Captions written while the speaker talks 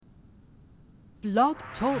Blog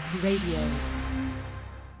Talk Radio.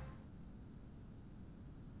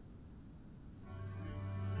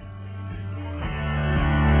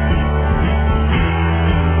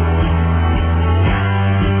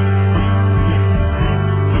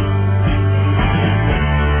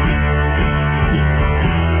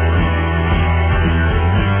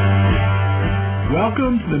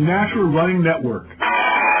 Welcome to the Natural Running Network.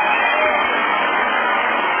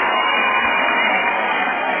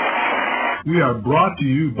 We are brought to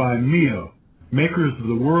you by Mio, makers of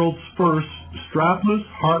the world's first strapless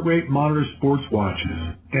heart rate monitor sports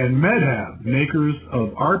watches, and MedHab, makers of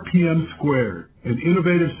RPM Squared, an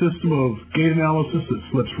innovative system of gait analysis that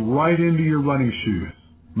slips right into your running shoes.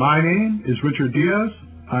 My name is Richard Diaz.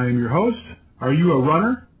 I am your host. Are you a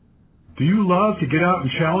runner? Do you love to get out and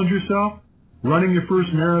challenge yourself? Running your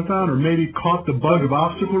first marathon, or maybe caught the bug of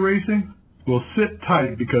obstacle racing? Well, sit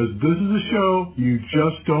tight, because this is a show you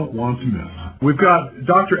just don't want to miss. We've got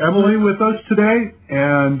Dr. Emily with us today,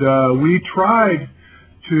 and we tried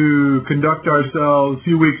to conduct ourselves a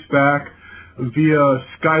few weeks back via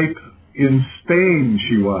Skype in Spain,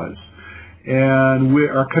 she was. And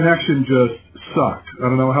our connection just sucked. I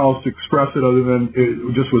don't know how else to express it other than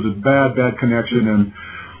it just was a bad connection, and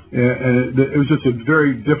it was just a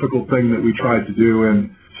very difficult thing that we tried to do. And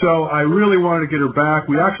so I really wanted to get her back.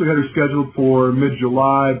 We actually had her scheduled for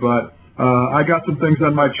mid-July, but I got some things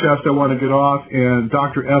on my chest I want to get off, and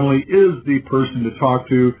Dr. Emily is the person to talk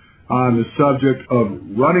to on the subject of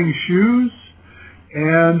running shoes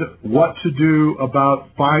and what to do about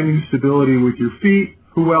finding stability with your feet.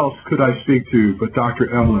 Who else could I speak to but Dr.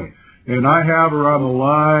 Emily? And I have her on the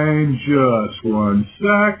line. Just one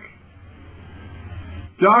sec.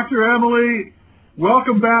 Dr. Emily,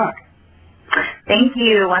 welcome back. Thank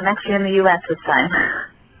you. I'm actually in the U.S. this time.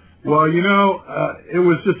 Well, it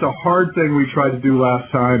was just a hard thing we tried to do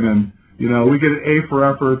last time, and, we get an A for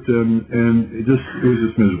effort, and it was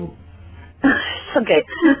just miserable. Okay.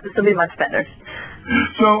 This will be much better.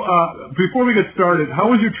 So, before we get started, how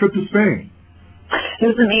was your trip to Spain? It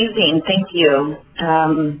was amazing. Thank you.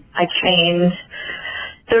 I trained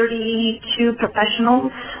 32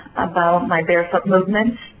 professionals about my barefoot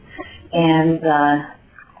movement, and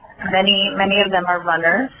many of them are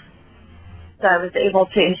runners. So I was able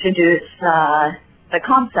to introduce the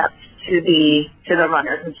concept to the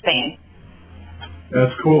runners in Spain.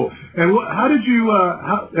 That's cool. And how did you?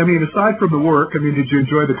 Aside from the work, did you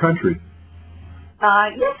enjoy the country?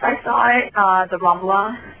 Yes, I saw the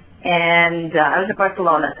Rambla, and I was in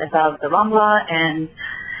Barcelona. I saw the Rambla and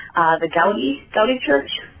the Gaudi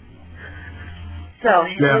Church. So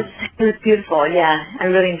it was beautiful. Yeah, I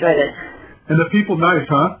really enjoyed it. And the people nice,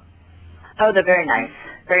 huh? Oh, they're very nice.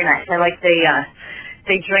 Very nice. I like they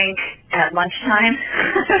drink at lunchtime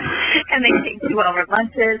and they take 2-hour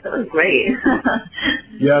lunches. It was great.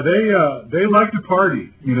 Yeah, they like to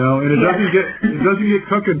party, and it doesn't get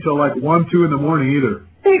cooking until like 1-2 in the morning either.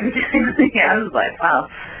 Exactly. Yeah, I was like, wow,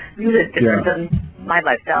 this is different than my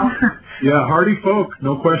lifestyle. Yeah, hardy folk,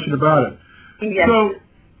 no question about it. Yes. So,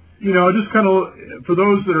 just kind of, for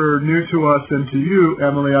those that are new to us and to you,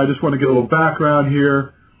 Emily, I just want to get a little background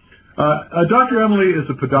here. Dr. Emily is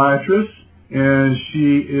a podiatrist, and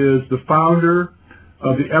she is the founder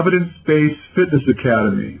of the Evidence-Based Fitness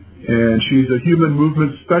Academy, and she's a human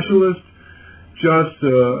movement specialist, just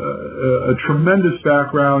a tremendous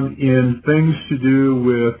background in things to do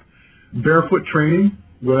with barefoot training,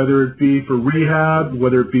 whether it be for rehab,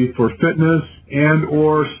 whether it be for fitness and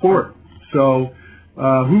or sport. So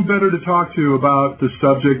who better to talk to about the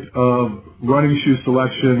subject of running shoe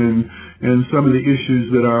selection and some of the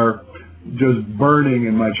issues that are just burning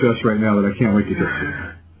in my chest right now that I can't wait to get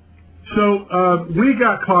to. So we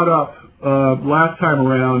got caught up last time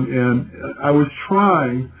around, and I was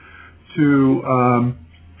trying to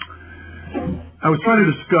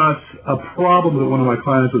discuss a problem that one of my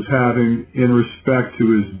clients was having in respect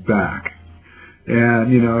to his back.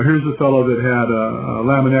 And, here's a fellow that had a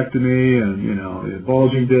laminectomy and, a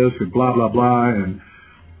bulging disc and blah, blah, blah. And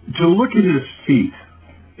to look at his feet,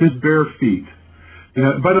 his bare feet,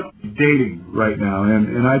 but I'm dating right now,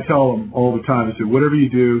 and I tell them all the time, I say, whatever you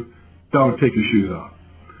do, don't take your shoes off,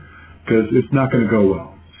 because it's not going to go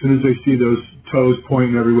well. As soon as they see those toes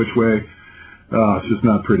pointing every which way, it's just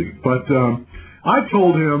not pretty. But I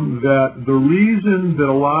told him that the reason that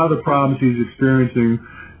a lot of the problems he's experiencing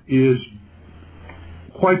is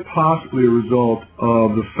quite possibly a result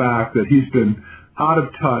of the fact that he's been out of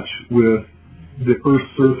touch with the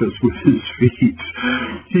earth's surface with his feet.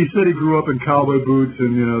 He said he grew up in cowboy boots,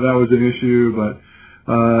 and that was an issue, but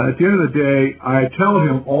at the end of the day, I tell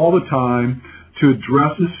him all the time to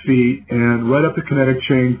address his feet, and right up the kinetic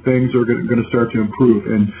chain, things are going to start to improve.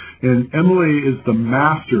 And Emily is the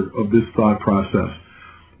master of this thought process.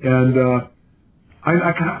 And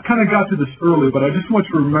I kind of got to this early, but I just want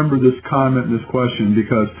you to remember this comment and this question,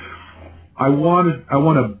 because I want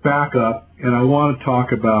to back up, and I want to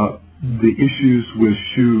talk about the issues with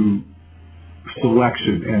shoe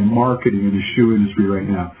selection and marketing in the shoe industry right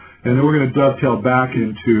now. And then we're going to dovetail back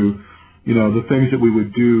into the things that we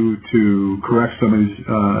would do to correct some of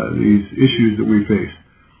these issues that we face.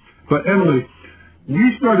 But Emily,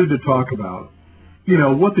 we started to talk about,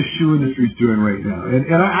 what the shoe industry is doing right now.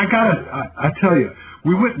 And I tell you,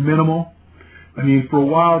 we went minimal. I mean, for a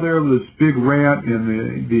while there was this big rant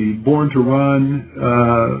and the Born to Run,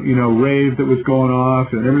 rave that was going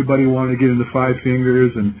off, and everybody wanted to get into Five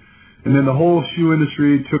Fingers, and then the whole shoe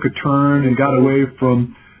industry took a turn and got away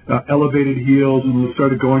from elevated heels and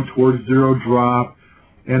started going towards zero drop,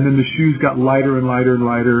 and then the shoes got lighter and lighter and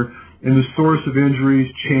lighter, and the source of injuries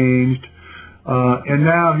changed, and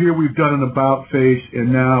now here we've done an about face,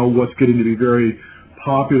 and now what's getting to be very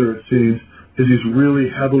popular, it seems, is these really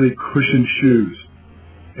heavily cushioned shoes.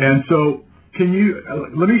 And so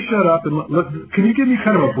let me shut up, and can you give me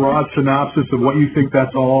kind of a broad synopsis of what you think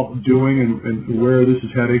that's all doing and where this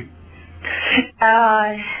is heading?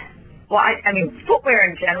 Well, I mean, footwear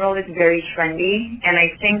in general is very trendy, and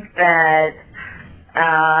I think that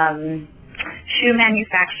shoe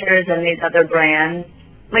manufacturers and these other brands,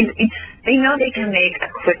 they know they can make a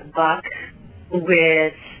quick buck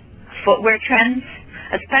with footwear trends,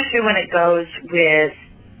 especially when it goes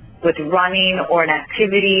with running or an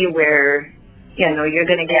activity where, you're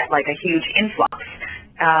going to get like a huge influx.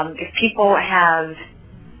 If people have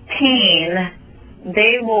pain,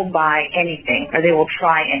 they will buy anything, or they will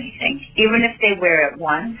try anything. Even if they wear it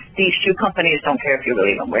once, these shoe companies don't care if you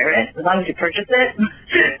really even wear it. As long as you purchase it,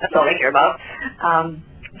 that's all they care about.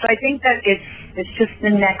 So I think that it's just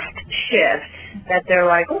the next shift, that they're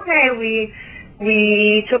like, okay,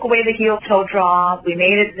 we took away the heel toe drop, we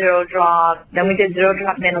made it zero drop, then we did zero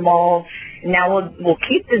drop minimal, and now we'll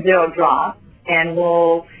keep the zero drop, and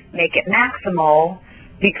we'll make it maximal,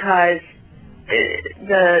 because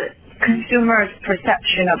the consumer's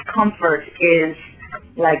perception of comfort is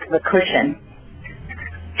like the cushion.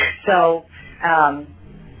 So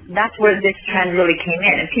that's where this trend really came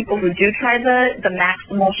in. And people who do try the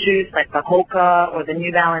maximal shoes, like the Hoka or the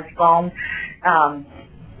New Balance foam,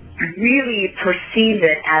 really perceive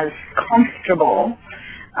it as comfortable,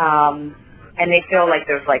 and they feel like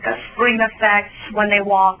there's like a spring effect when they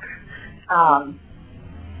walk.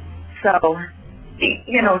 So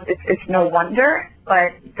it's no wonder.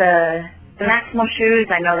 But the maximal shoes,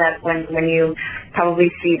 I know that when you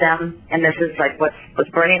probably see them, and this is like what's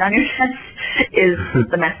burning on your chest, is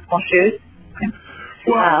the maximal shoes.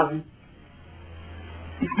 Well,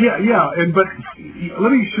 but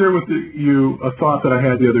let me share with you a thought that I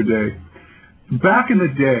had the other day. Back in the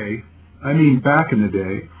day,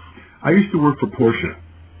 I used to work for Porsche,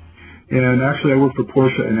 and actually I worked for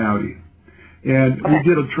Porsche and Audi, and we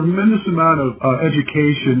did a tremendous amount of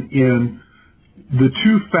education in the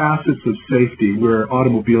two facets of safety where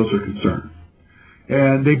automobiles are concerned.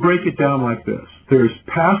 And they break it down like this. There's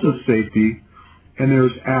passive safety and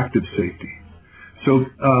there's active safety. So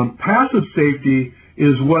passive safety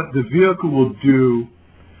is what the vehicle will do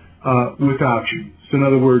without you. So in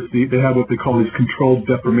other words, they have what they call these controlled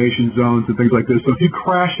deformation zones and things like this. So if you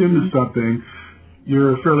crash into something,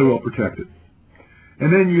 you're fairly well protected.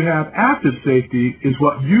 And then you have active safety is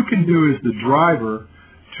what you can do as the driver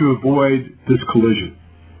to avoid this collision.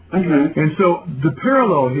 Mm-hmm. And so the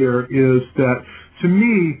parallel here is that, to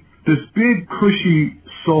me, this big cushy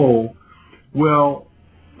sole will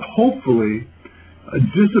hopefully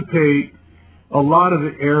dissipate a lot of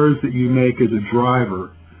the errors that you make as a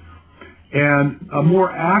driver. And a more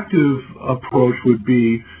active approach would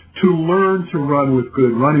be to learn to run with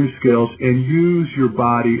good running skills and use your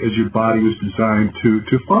body as your body was designed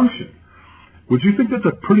to function. Would you think that's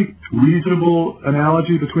a pretty reasonable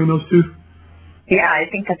analogy between those two? Yeah, I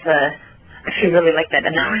think I actually really like that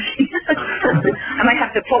analogy. I might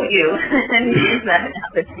have to quote you and use that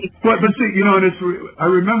analogy. But see, and I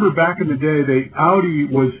remember back in the day, Audi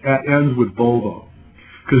was at ends with Volvo,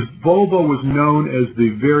 because Volvo was known as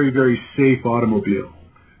the very, very safe automobile,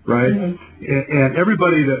 right? Mm-hmm. And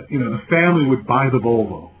everybody the family would buy the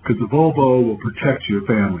Volvo, because the Volvo will protect your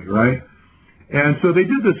family, right? And so they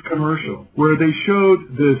did this commercial where they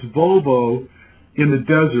showed this Volvo in the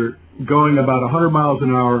desert going about 100 miles an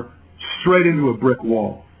hour straight into a brick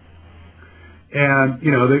wall. And,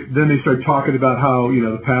 then they started talking about how,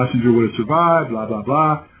 the passenger would have survived, blah, blah,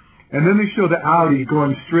 blah. And then they show the Audi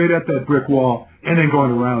going straight at that brick wall and then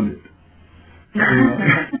going around it.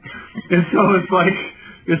 And so it's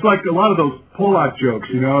like a lot of those pull-out jokes,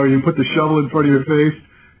 or you put the shovel in front of your face,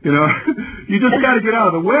 you just got to get out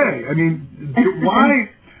of the way. I mean,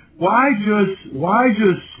 why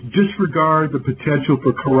just disregard the potential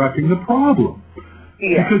for correcting the problem?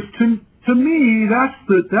 Yeah. Because to me, that's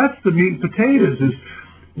the meat and potatoes, is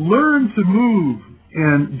learn to move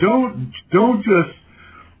and don't just,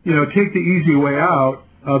 take the easy way out,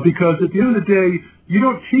 because at the end of the day, you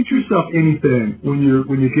don't teach yourself anything when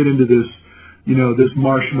you get into this, this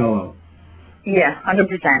marshmallow. Yeah, 100%.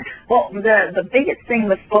 Well, the biggest thing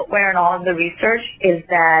with footwear and all of the research is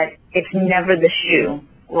that it's never the shoe.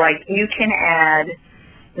 Like, you can add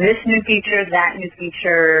this new feature, that new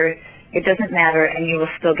feature, it doesn't matter, and you will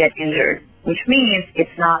still get injured, which means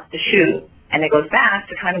it's not the shoe. And it goes back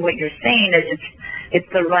to kind of what you're saying, is it's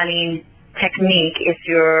the running technique, it's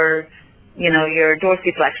your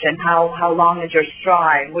dorsiflexion, how long is your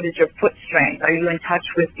stride, what is your foot strength, are you in touch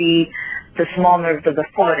with the small nerves of the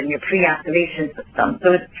foot and your pre-activation system.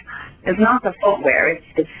 So it's not the footwear,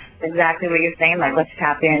 it's exactly what you're saying, like, let's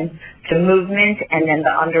tap in to movement and then the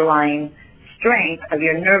underlying strength of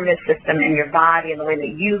your nervous system and your body and the way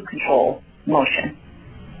that you control motion.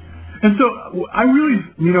 And so I really,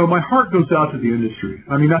 my heart goes out to the industry.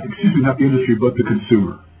 I mean, not the industry, but the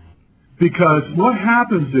consumer. Because what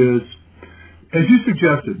happens is, as you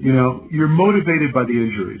suggested, you're motivated by the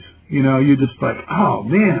injuries. You're just like, oh,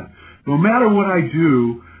 man, no matter what I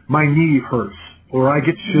do, my knee hurts, or I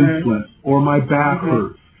get shin splints, or my back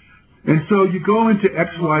hurts. And so you go into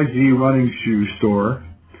XYZ running shoe store,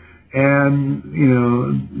 and,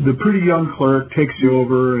 the pretty young clerk takes you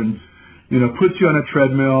over and, puts you on a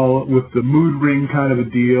treadmill with the mood ring kind of a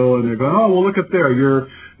deal, and they're going, oh, well, look up there. You're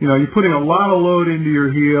putting a lot of load into your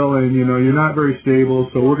heel, and, you're not very stable,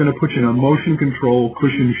 so we're going to put you in a motion control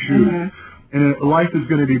cushion shoe. And life is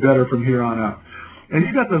going to be better from here on out. And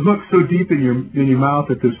you got the hook so deep in your mouth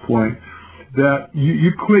at this point that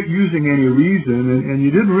you quit using any reason, and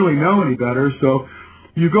you didn't really know any better, so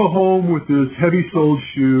you go home with this heavy-soled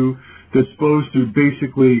shoe that's supposed to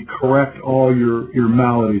basically correct all your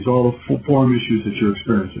maladies, all the form issues that you're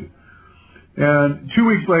experiencing. And 2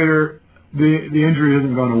 weeks later, the injury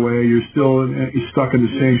hasn't gone away. You're stuck in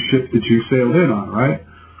the same ship that you sailed in on, right?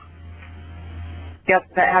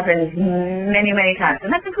 Yep, that happens many, many times.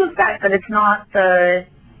 And that goes back, but it's not the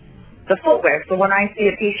footwear. So when I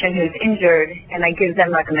see a patient who's injured and I give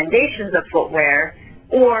them recommendations of footwear,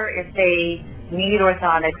 or if they need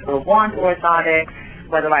orthotics or want orthotics,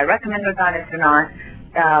 whether I recommend orthotics or not,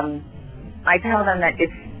 I tell them that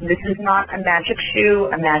this is not a magic shoe,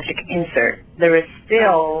 a magic insert. There is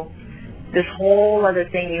still this whole other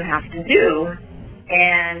thing you have to do,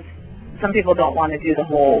 and some people don't want to do the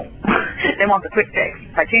whole, they want the quick fix.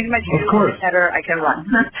 If I change my shoes, it's better, I can run.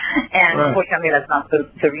 And unfortunately, that's not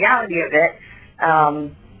the reality of it.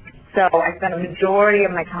 So I spend a majority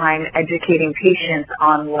of my time educating patients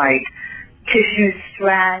on, like, tissue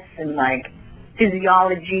stress and, like,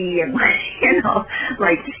 physiology and,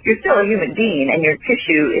 like, you're still a human being and your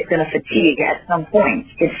tissue is going to fatigue at some point.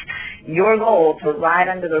 It's your goal to ride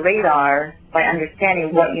under the radar by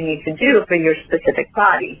understanding what you need to do for your specific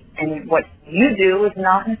body. And what you do is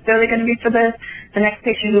not necessarily going to be for the next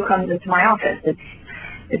patient who comes into my office.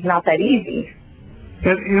 It's not that easy.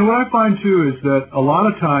 And what I find, too, is that a lot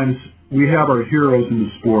of times we have our heroes in the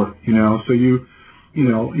sport, so you're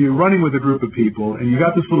running with a group of people and you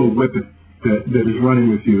got this little whippet that is running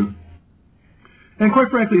with you. And quite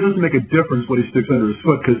frankly, it doesn't make a difference what he sticks under his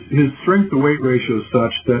foot, because his strength-to-weight ratio is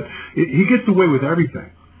such that he gets away with everything.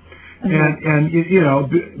 And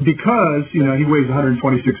because, he weighs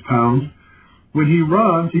 126 pounds, when he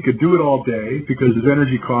runs, he could do it all day because his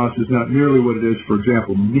energy cost is not nearly what it is, for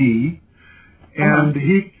example, me. And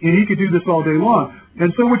he could do this all day long.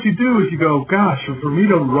 And so what you do is you go, gosh, for me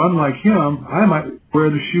to run like him, I might wear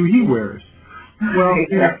the shoe he wears. Well,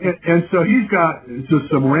 and so he's got just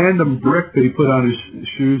some random brick that he put on his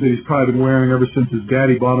shoes that he's probably been wearing ever since his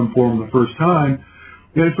daddy bought them for him the first time.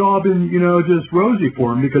 And it's all been, just rosy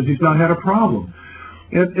for him because he's not had a problem.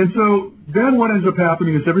 And so then what ends up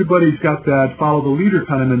happening is everybody's got that follow the leader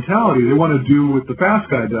kind of mentality. They want to do what the fast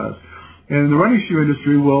guy does. And the running shoe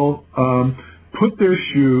industry will put their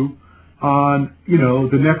shoe on,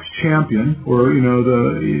 the next champion or,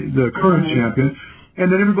 the current champion.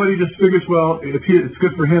 And then everybody just figures, well, if it's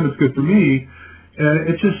good for him, it's good for me. And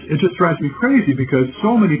it just drives me crazy because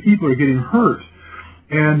so many people are getting hurt.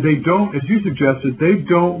 And they don't, as you suggested, they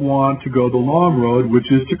don't want to go the long road,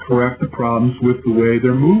 which is to correct the problems with the way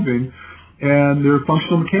they're moving and their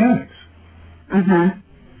functional mechanics.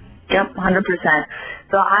 Yep, 100%.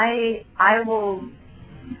 So I will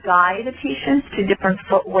guide the patients to different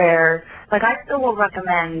footwear. Like, I still will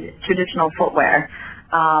recommend traditional footwear.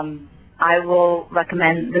 I will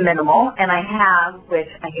recommend the minimal, and I have, which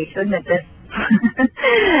I hate to admit this,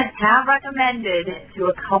 have recommended to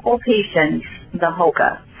a couple patients the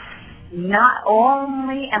Hoka. Not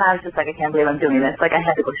only, and I was just like, I can't believe I'm doing this. Like, I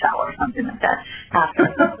had to go shower or something like that after.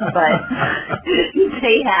 But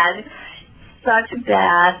they had such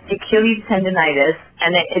bad Achilles tendonitis,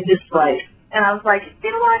 and it just like, and I was like,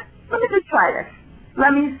 you know what? Let me just try this.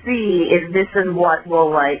 Let me see if this is what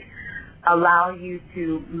will like allow you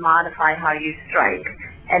to modify how you strike,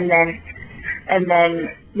 and then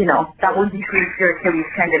you know, that will decrease your Achilles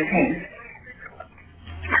tendon pain.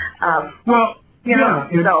 Well, you know,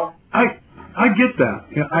 yeah, so. I get that.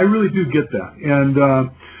 Yeah, I really do get that. And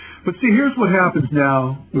but see, here's what happens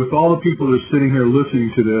now with all the people that are sitting here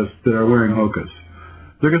listening to this that are wearing Hokas.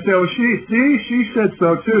 They're gonna say, "Oh, she said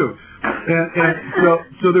so too," and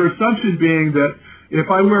so their assumption being that if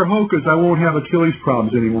I wear Hokas, I won't have Achilles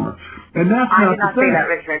problems anymore. And that's not the thing. I did not say that,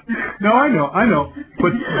 Richard. No, I know.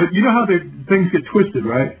 But you know how things get twisted,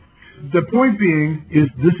 right? The point being is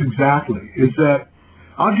this exactly, is that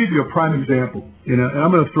I'll give you a prime example, you know, and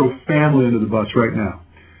I'm going to throw family into the bus right now.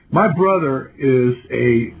 My brother is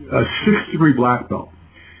a 6th-degree black belt.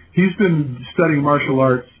 He's been studying martial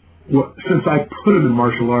arts since I put him in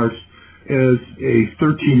martial arts as a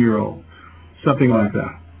 13-year-old, something like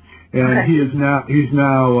that. And okay. He's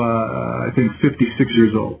now I think 56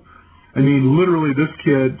 years old. I mean, literally, this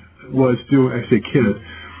kid was doing, I say kid,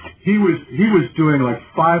 he was doing like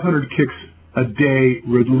 500 kicks a day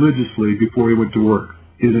religiously before he went to work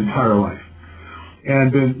his entire life,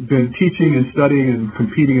 and been teaching and studying and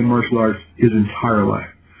competing in martial arts his entire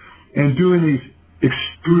life, and doing these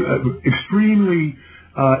extremely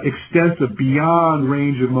extensive, beyond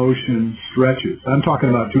range of motion stretches. I'm talking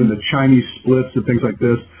about doing the Chinese splits and things like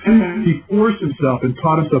this. Mm-hmm. He forced himself and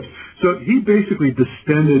taught himself. So he basically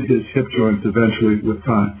distended his hip joints eventually with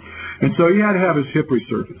time. And so he had to have his hip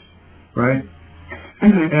resurfaced, right?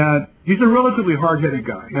 Mm-hmm. And he's a relatively hard-headed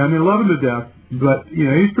guy. I mean, I love him to death, but, you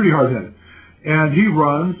know, he's pretty hard-headed. And he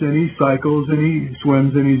runs, and he cycles, and he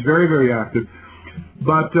swims, and he's very, very active.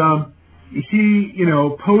 But he, you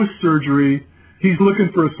know, post-surgery, he's looking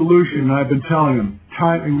for a solution, and I've been telling him,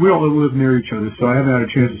 and we all live near each other, so I haven't had a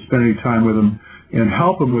chance to spend any time with him and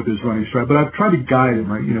help him with his running stride. But I've tried to guide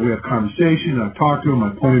him, right? You know, we have conversations, I've talked to him, I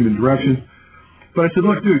point him in directions. But I said,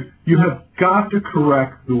 look, dude, you have got to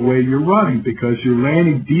correct the way you're running because you're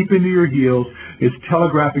landing deep into your heels. It's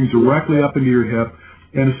telegraphing directly up into your hip.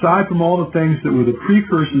 And aside from all the things that were the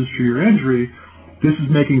precursors to your injury, this is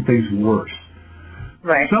making things worse.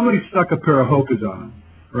 Right. Somebody stuck a pair of Hokas on him,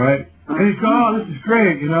 right? And he's going, oh, this is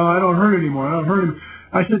great. You know, I don't hurt anymore. I don't hurt him.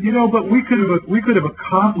 I said, you know, but we could have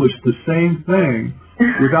accomplished the same thing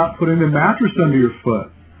without putting the mattress under your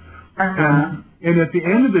foot. Uh-huh. And at the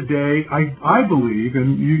end of the day, I believe,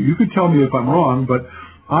 and you could tell me if I'm wrong, but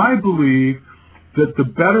I believe that the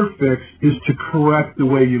better fix is to correct the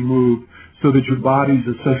way you move so that your body's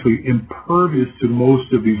essentially impervious to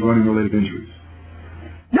most of these running-related injuries.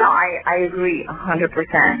 No, I agree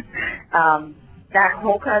 100%. That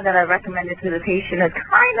Hoka that I recommended to the patient is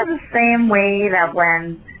kind of the same way that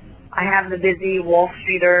when I have the busy Wall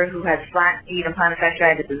Streeter who has flat feet and plantar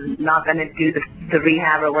fasciitis is not going to do the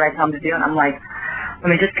rehab or what I tell him to do, and I'm like, let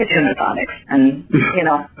me just get you an orthotics, and, you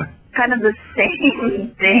know, kind of the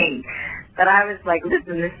same thing. But I was like,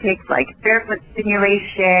 listen, this takes like barefoot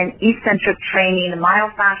stimulation, eccentric training,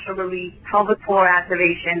 myofascial release, pelvic floor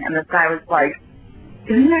activation, and this guy was like,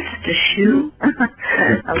 isn't that just a shoe?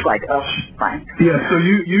 I was like, oh, fine. Yeah, so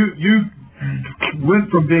you went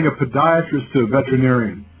from being a podiatrist to a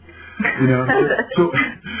veterinarian. You know, so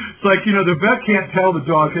it's like, you know, the vet can't tell the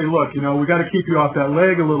dog, hey, look, you know, we got to keep you off that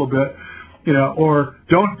leg a little bit, you know, or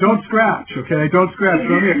don't scratch, okay? Don't scratch.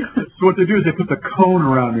 So what they do is they put the cone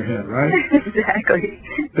around your head, right? Exactly.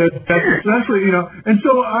 That's essentially, you know, and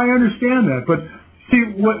so I understand that, but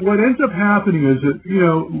see, what ends up happening is that, you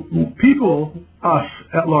know, people, us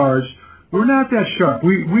at large, we're not that sharp.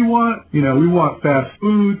 We want, you know, we want fast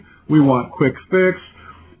food, we want quick fix.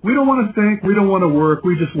 We don't want to think, we don't want to work,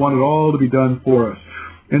 we just want it all to be done for us.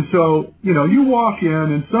 And so, you know, you walk in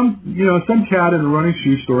and some cat in a running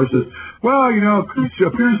shoe store says, well, you know, it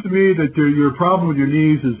appears to me that your problem with your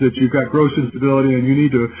knees is that you've got gross instability and you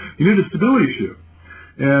need a stability shoe.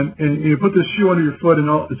 And you put this shoe under your foot and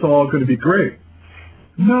it's all going to be great.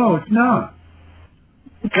 No, it's not.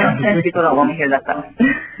 Sometimes people don't want to hear that though.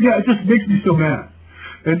 Yeah, it just makes me so mad.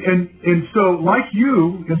 And so, like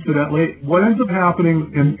you, incidentally, what ends up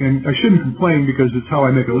happening, and I shouldn't complain because it's how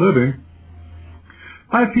I make a living,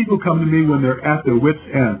 I have people come to me when they're at their wit's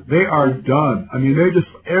end. They are done. I mean,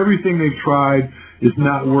 everything they've tried is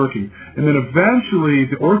not working. And then eventually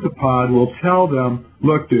the orthopod will tell them,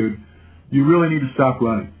 look, dude, you really need to stop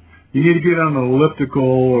running. You need to get on an elliptical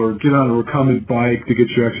or get on a recumbent bike to get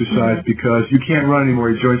your exercise because you can't run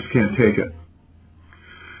anymore. Your joints can't take it.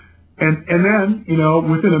 And then,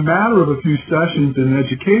 within a matter of a few sessions in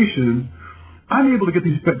education, I'm able to get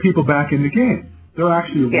these people back in the game. They're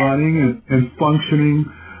actually running and functioning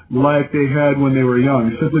like they had when they were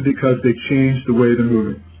young, simply because they changed the way they're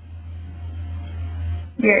moving.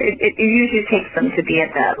 Yeah, it usually takes them to be at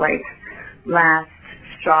that, last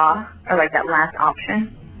straw, or that last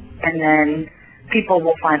option, and then people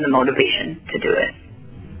will find the motivation to do it.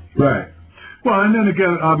 Right. Well, and then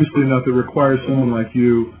again, obviously enough, it requires someone like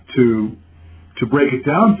you to break it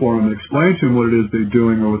down for them and explain to them what it is they're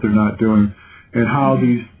doing or what they're not doing, and how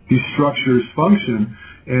these structures function.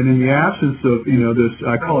 And in the absence of, this,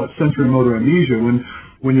 I call it sensory motor amnesia,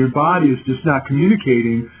 when your body is just not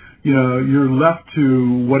communicating, you're left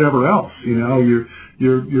to whatever else,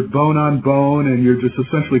 you're bone on bone, and you're just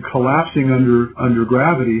essentially collapsing under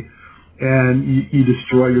gravity, and you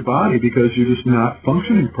destroy your body because you're just not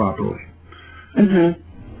functioning properly.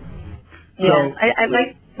 Yeah, I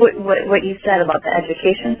like what you said about the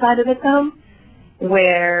education side of it, though,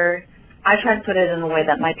 where I try to put it in a way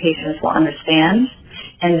that my patients will understand,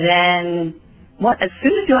 and then as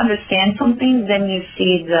soon as you understand something, then you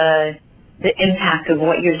see the impact of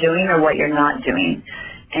what you're doing or what you're not doing.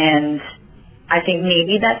 And I think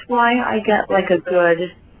maybe that's why I get a good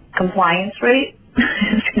compliance rate,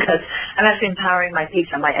 because I'm actually empowering my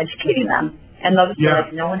patient by educating them. And they'll just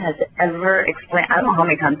be no one has ever explained, I don't know how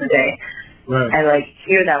many times a day, right. I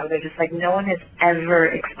hear that, where they're just no one has ever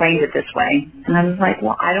explained it this way. And I'm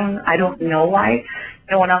well, I don't know why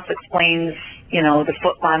no one else explains, the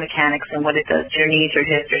foot biomechanics and what it does to your knees, your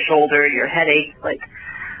hips, your shoulder, your headache,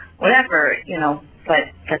 whatever, but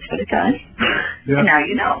that's what it does. Yeah. And now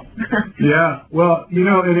you know. Yeah. Well,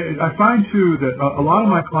 I find, too, that a lot of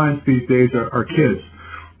my clients these days are kids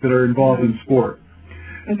that are involved in sport.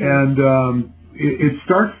 And it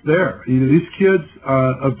starts there. These kids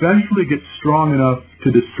eventually get strong enough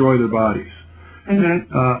to destroy their bodies.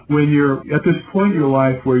 When you're at this point in your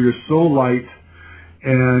life where you're so light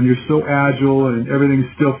and you're so agile and everything's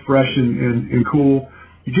still fresh and cool,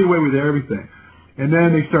 you get away with everything. And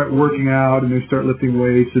then they start working out and they start lifting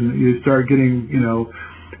weights and you start getting,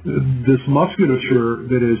 this musculature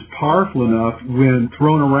that is powerful enough, when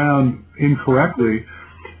thrown around incorrectly,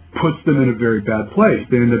 puts them in a very bad place.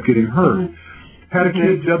 They end up getting hurt. Had a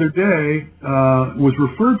kid the other day, was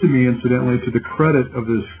referred to me, incidentally, to the credit of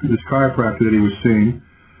this chiropractor that he was seeing.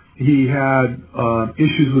 He had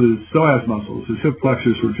issues with his psoas muscles. His hip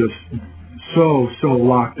flexors were just so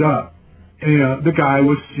locked up. And, the guy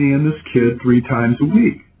was seeing this kid 3 times a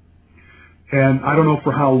week. And I don't know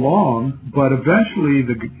for how long, but eventually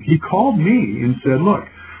he called me and said, look,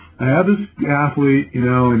 I have this athlete,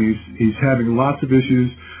 and he's having lots of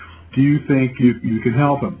issues. Do you think you can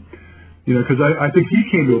help him? Because I think he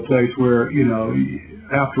came to a place where,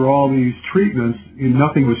 after all these treatments,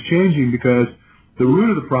 nothing was changing because the root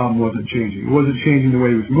of the problem wasn't changing. It wasn't changing the way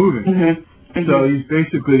he was moving. So he's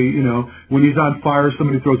basically, when he's on fire,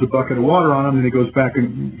 somebody throws a bucket of water on him and he goes back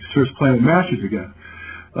and starts playing with matches again.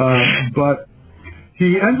 But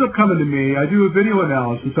he ends up coming to me. I do a video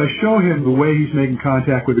analysis. I show him the way he's making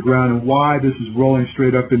contact with the ground and why this is rolling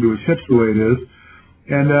straight up into his hips the way it is.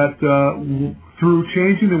 And that through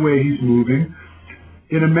changing the way he's moving,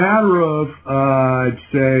 in a matter of, I'd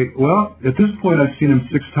say, well, at this point I've seen him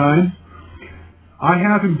 6 times. I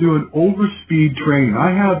have him doing overspeed training.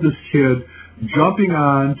 I have this kid jumping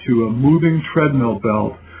on to a moving treadmill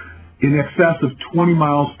belt in excess of 20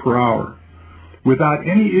 miles per hour without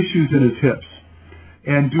any issues in his hips,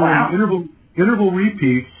 and doing interval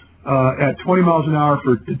repeats at 20 miles an hour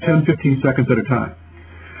for 10, 15 seconds at a time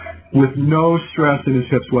with no stress in his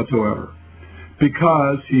hips whatsoever,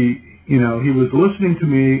 because he was listening to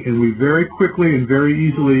me, and we very quickly and very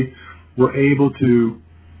easily were able to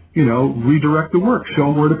redirect the work,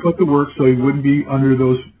 show him where to put the work so he wouldn't be under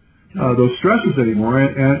those stresses anymore,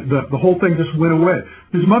 and the whole thing just went away.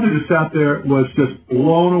 His mother just sat there, was just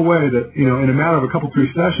blown away that, in a matter of a couple, 3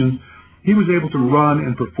 sessions, he was able to run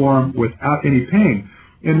and perform without any pain.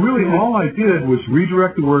 And really all I did was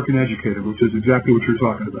redirect the work and educate him, which is exactly what you're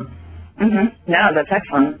talking about. No, that's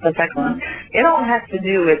excellent. That's excellent. It all has to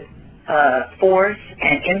do with force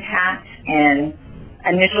and impact and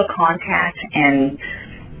initial contact, and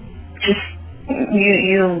just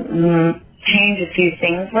you change a few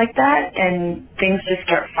things like that, and things just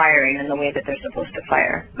start firing in the way that they're supposed to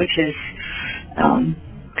fire, which is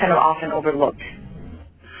kind of often overlooked.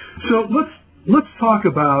 So let's talk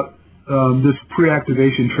about this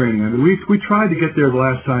pre-activation training. I mean, we tried to get there the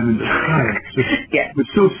last time, and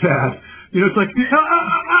it's so sad. You know, it's like,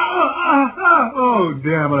 oh,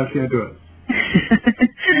 damn, I can't do it.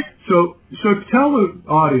 So tell the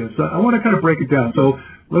audience. I want to kind of break it down. So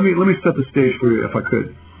let me set the stage for you, if I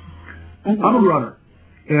could. Mm-hmm. I'm a runner,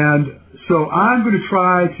 and so I'm going to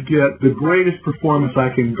try to get the greatest performance I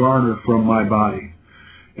can garner from my body.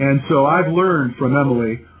 And so I've learned from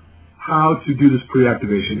Emily how to do this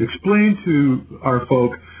pre-activation. Explain to our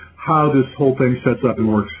folk how this whole thing sets up and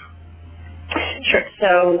works. Sure.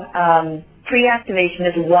 So pre-activation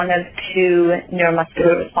is one of two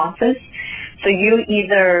neuromuscular responses. So you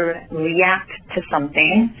either react to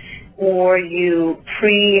something or you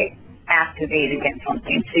pre-activate against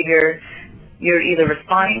something. So you're either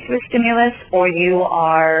responding to a stimulus or you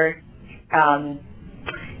are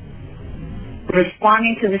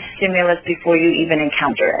responding to the stimulus before you even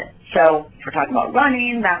encounter it. So if we're talking about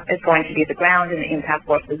running, that is going to be the ground and the impact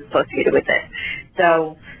forces associated with it.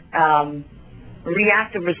 So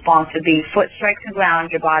reactive response would be foot strikes the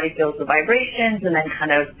ground, your body feels the vibrations, and then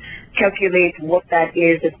kind of calculates what that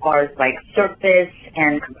is as far as like surface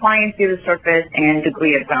and compliance to the surface and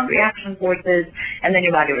degree of ground reaction forces, and then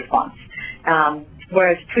your body responds.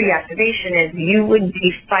 Whereas pre-activation is you would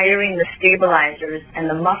be firing the stabilizers and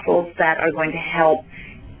the muscles that are going to help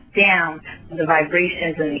down the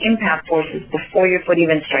vibrations and the impact forces before your foot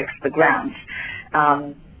even strikes the ground.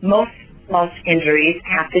 Most injuries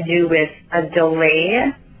have to do with a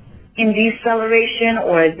delay in deceleration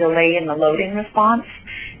or a delay in the loading response,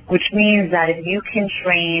 which means that if you can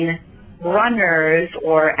train runners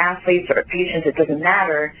or athletes or patients, it doesn't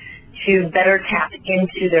matter, to better tap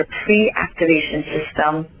into their pre-activation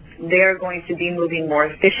system, they're going to be moving more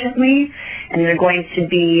efficiently and they're going to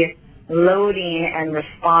be loading and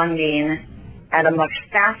responding at a much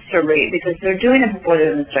faster rate because they're doing it before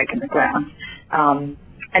they're even striking the ground.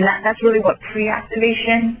 And that's really what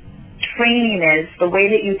pre-activation training is. The way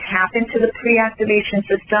that you tap into the pre-activation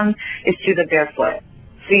system is through the barefoot.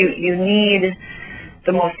 So you need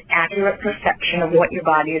the most accurate perception of what your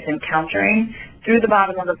body is encountering through the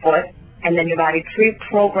bottom of the foot, and then your body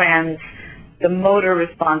pre-programs the motor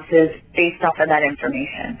responses based off of that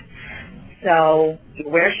information. So you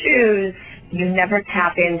wear shoes, you never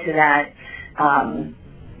tap into that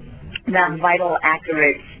vital,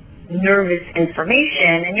 accurate, nervous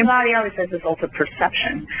information, and your body always has this also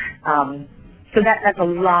perception. So that's a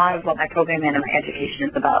lot of what my program and my education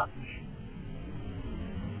is about.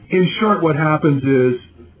 In short, what happens is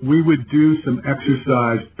we would do some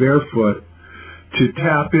exercise barefoot to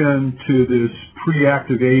tap into this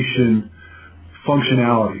pre-activation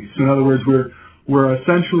functionality. So in other words, we're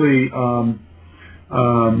essentially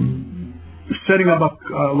setting up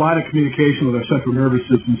a line of communication with our central nervous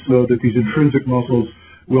system so that these intrinsic muscles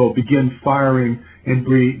will begin firing and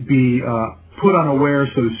be put unaware,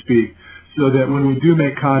 so to speak, so that when we do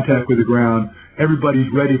make contact with the ground,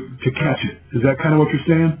 everybody's ready to catch it. Is that kind of what you're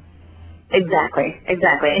saying? Exactly.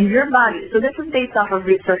 And your body, so this is based off of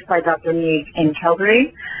research by Dr. Meek in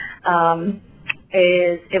Calgary,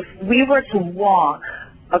 is if we were to walk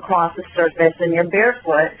across the surface and you're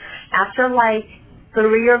barefoot, after like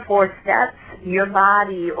 3 or 4 steps, your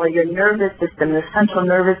body or your nervous system, the central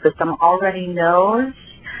nervous system already knows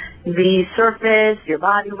the surface, your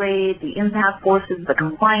body weight, the impact forces, the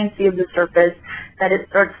compliancy of the surface, that it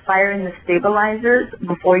starts firing the stabilizers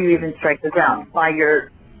before you even strike the ground by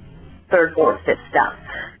your 3rd, 4th, 5th step.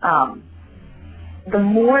 The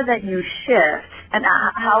more that you shift, and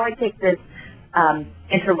how I take this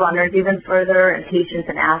into runners even further and patients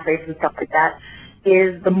and athletes and stuff like that,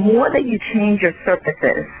 is the more that you change your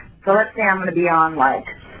surfaces. So let's say I'm going to be on like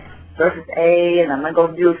surface A, and I'm going to go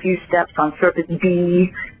do a few steps on surface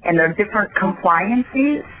B, and there are different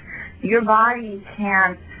compliances. Your body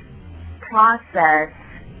can't process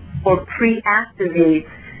or pre-activate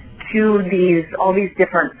to all these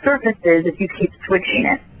different surfaces if you keep switching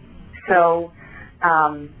it. So,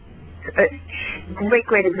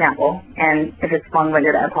 great example, and if it's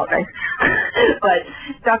long-winded, I apologize. But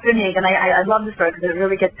Dr. Meek, and I love this story because it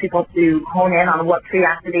really gets people to hone in on what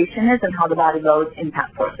pre-activation is and how the body loads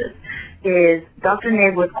impact forces. Is Dr.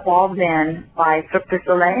 Meek was called in by Cirque du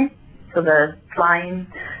Soleil, so the flying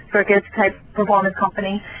circus type performance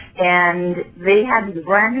company, and they had this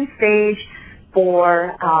brand new stage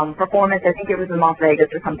for performance. I think it was in Las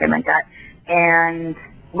Vegas or something like that. And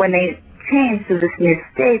when they changed to this new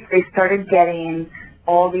stage, they started getting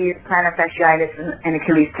all these plantar fasciitis and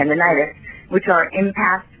Achilles tendonitis, which are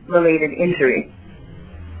impact-related injuries.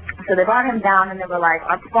 So they brought him down, and they were like,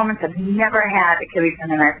 our performance has never had Achilles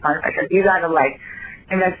tendonitis plantar fasciitis. You got to, like,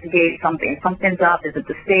 investigate something. Something's up. Is it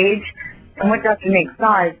the stage? And what Dr. Nick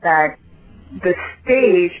saw is that the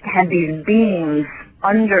stage had these beams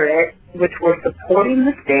under it, which were supporting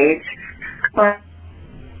the stage, but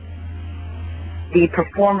the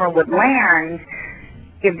performer would land.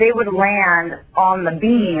 If they would land on the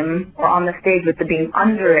beam or on the stage with the beam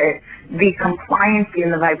under it, the compliancy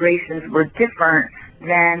and the vibrations were different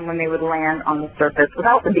than when they would land on the surface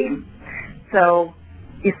without the beam. So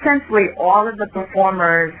essentially all of the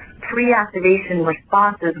performers' pre-activation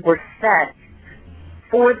responses were set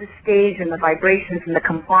for the stage and the vibrations and the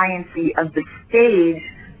compliancy of the stage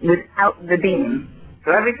without the beam.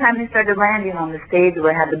 So every time they started landing on the stage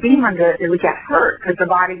where it had the beam under it, it would get hurt because the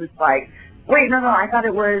body was like, wait, no, I thought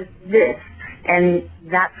it was this. And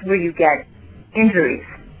that's where you get injuries.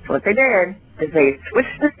 So what they did is they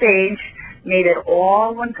switched the stage, made it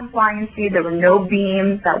all one compliancy. There were no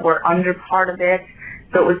beams that were under part of it.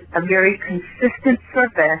 So it was a very consistent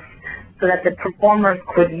surface so that the performers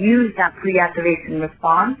could use that pre-activation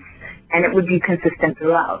response, and it would be consistent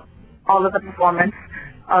throughout. All of the performers'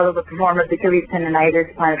 Achilles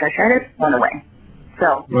tendonitis, plantar fasciitis went away.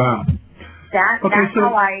 So wow. That's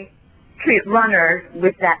how I treat runners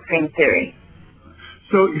with that same theory.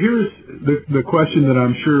 So here's the question that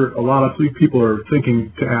I'm sure a lot of people are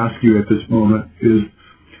thinking to ask you at this moment is,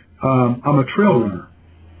 I'm a trail runner.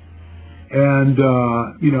 And,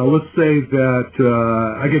 let's say that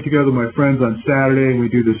I get together with my friends on Saturday and we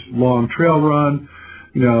do this long trail run,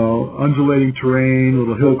 undulating terrain, a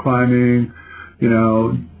little hill climbing, a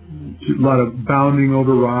lot of bounding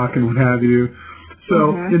over rock and what have you.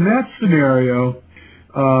 So in that scenario,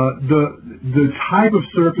 the type of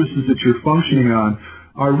surfaces that you're functioning on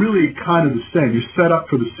are really kind of the same. You're set up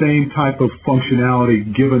for the same type of functionality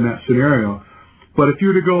given that scenario. But if you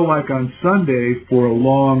were to go like on Sunday for a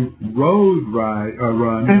long road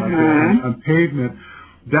run like on pavement,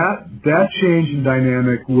 that change in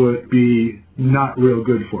dynamic would be not real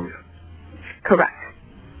good for you. Correct.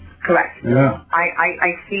 Yeah.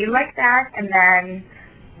 I see like that, and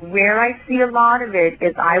then where I see a lot of it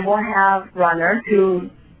is I will have runners who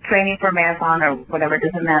training for a marathon or whatever, it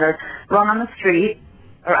doesn't matter, run on the street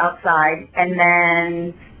or outside, and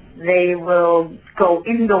then they will go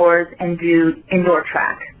indoors and do indoor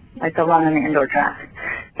track, like they'll run on the indoor track.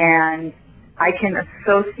 And I can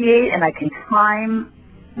associate and I can time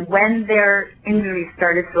when their injuries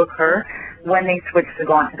started to occur when they switched to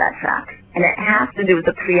go onto that track. And it has to do with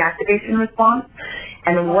the pre-activation response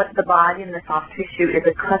and what the body and the soft tissue is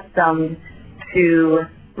accustomed to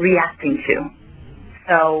reacting to.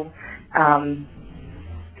 So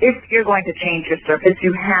if you're going to change your surface,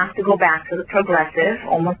 you have to go back to the progressive,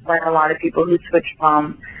 almost like a lot of people who switch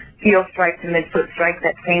from heel strike to midfoot strike,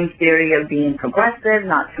 that same theory of being progressive,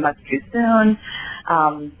 not too much too soon,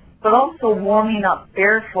 but also warming up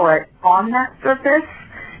barefoot on that surface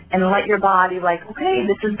and let your body like, okay,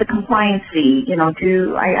 this is the compliancy,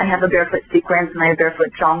 I have a barefoot sequence and I have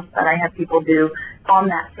barefoot jumps that I have people do on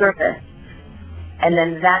that surface. And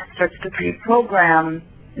then that starts to pre-program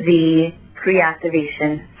the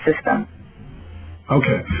pre-activation system.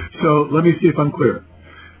 Okay, so let me see if I'm clear.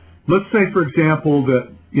 Let's say, for example, that,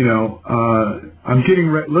 I'm getting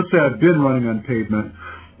ready, let's say I've been running on pavement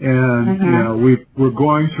and, we're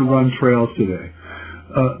going to run trails today.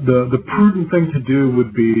 The prudent thing to do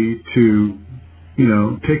would be to,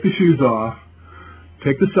 take the shoes off,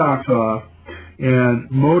 take the socks off, and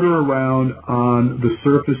motor around on the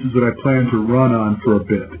surfaces that I plan to run on for a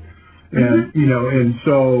bit. And,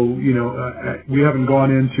 we haven't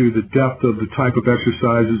gone into the depth of the type of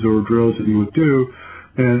exercises or drills that you would do,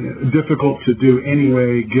 and difficult to do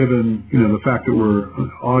anyway, given, the fact that we're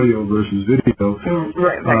audio versus video.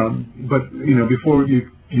 Right. But, before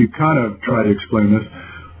you kind of try to explain this,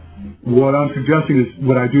 what I'm suggesting is,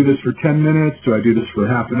 would I do this for 10 minutes? Do I do this for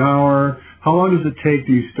half an hour? How long does it take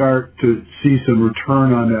do you start to see some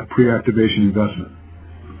return on that pre-activation investment?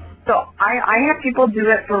 So I have people do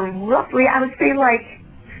it for roughly, I would say like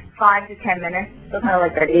 5 to 10 minutes, so kind of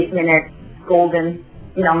like that 8-minute golden,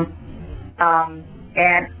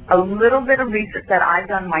 and a little bit of research that I've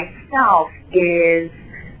done myself is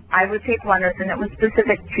I would take runners, and it was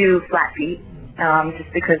specific to flat feet,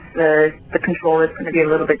 just because the control is going to be a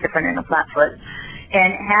little bit different in a flat foot,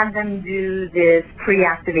 and have them do this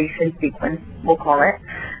pre-activation sequence, we'll call it,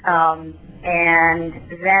 and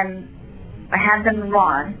then I had them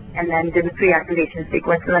run, and then did the pre-activation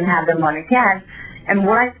sequence, and then had them run again. And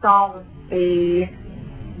what I saw was a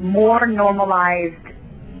more normalized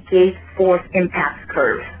gait force impact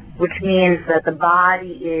curve, which means that the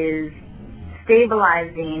body is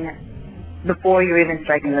stabilizing before you're even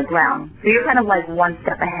striking the ground. So you're kind of like one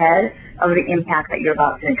step ahead of the impact that you're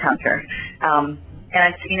about to encounter. And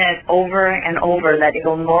I've seen it over and over that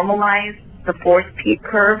it'll normalize the force peak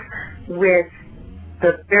curve with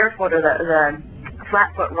the barefoot or the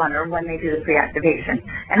flat foot runner when they do the pre-activation.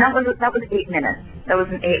 And that was 8 minutes. That was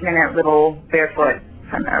an 8-minute little barefoot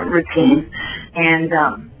routine. And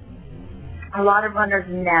a lot of runners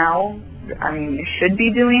now, I mean, should be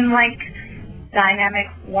doing like dynamic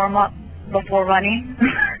warm-up before running,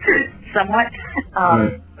 somewhat.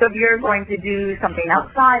 So if you're going to do something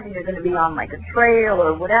outside and you're going to be on like a trail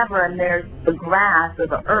or whatever, and there's the grass or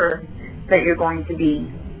the earth that you're going to be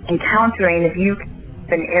encountering, if you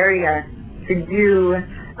have an area to do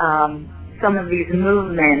some of these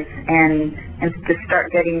movements and to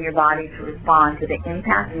start getting your body to respond to the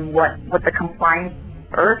impact and what the compliant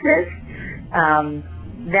earth is,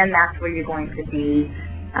 then that's where you're going to be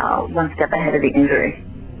one step ahead of the injury.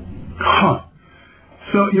 Huh.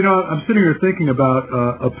 So, I'm sitting here thinking about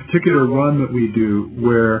a particular run that we do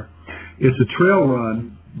where it's a trail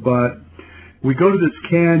run, but we go to this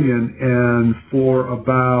canyon, and for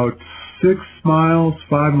about 6 miles,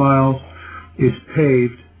 5 miles, it's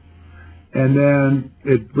paved, and then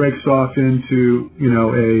it breaks off into,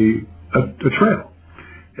 a trail.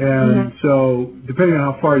 And so, depending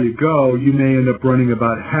on how far you go, you may end up running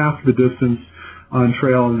about half the distance on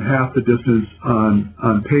trail and half the distance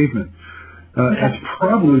on pavement. That's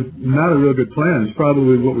probably not a real good plan. It's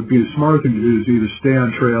probably what would be the smart thing to do is either stay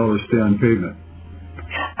on trail or stay on pavement.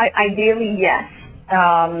 Ideally, yes.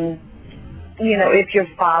 If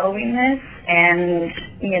you're following this and,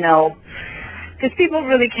 because people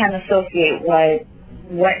really can associate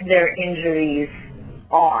what their injuries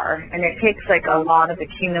are, and it takes like a lot of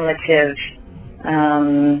accumulative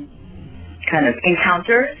kind of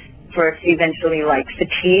encounters for it to eventually like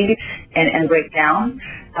fatigue and break down.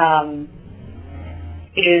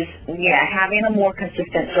 Having a more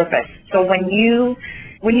consistent surface. So when you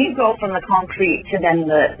go from the concrete to then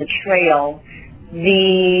the trail,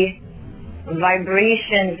 the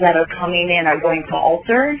vibrations that are coming in are going to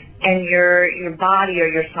alter, and your body or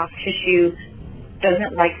your soft tissue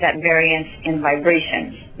doesn't like that variance in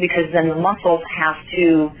vibrations, because then the muscles have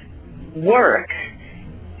to work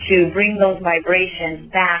to bring those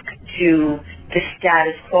vibrations back to the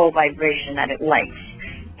status quo vibration that it likes.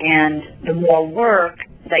 And the more work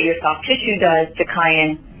that your soft tissue does to try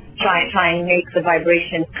and make the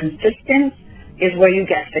vibration consistent is where you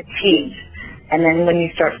get fatigued. And then when you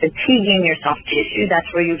start fatiguing your soft tissue, that's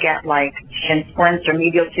where you get like shin splints or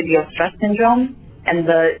medial tibial stress syndrome, and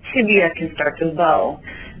the tibia can start to bow.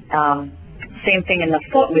 Same thing in the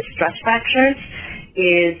foot with stress fractures,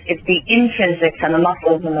 is if the intrinsics and the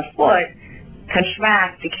muscles in the foot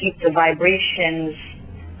contract to keep the vibrations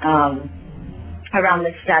around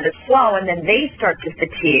the status quo, and then they start to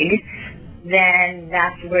fatigue, then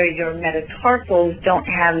that's where your metatarsals don't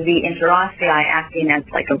have the interossei acting as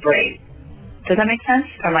like a brace. Does that make sense?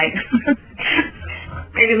 Or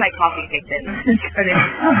maybe my coffee kicked in.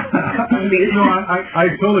 No, I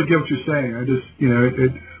totally get what you're saying. I just,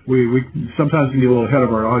 we sometimes can get a little ahead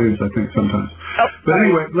of our audience, I think, sometimes. Oh, but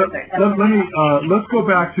anyway, let's go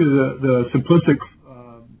back to the simplistic,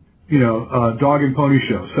 dog and pony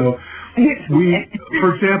show. So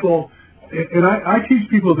for example, and I teach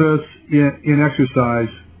people this in exercise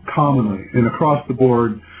commonly and across the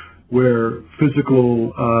board where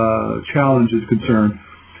physical challenge is concerned.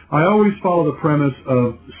 I always follow the premise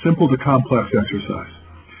of simple to complex exercise.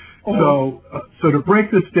 So to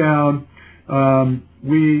break this down,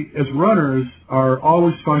 we as runners are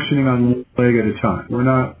always functioning on one leg at a time.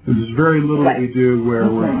 There's very little that we do where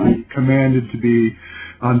we're commanded to be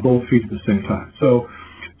on both feet at the same time. So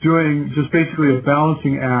doing just basically a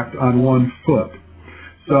balancing act on one foot.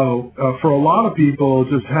 So for a lot of people,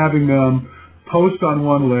 just having them post on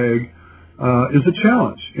one leg is a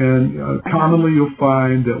challenge. And commonly you'll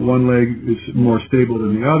find that one leg is more stable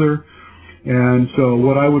than the other. And so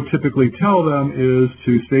what I would typically tell them is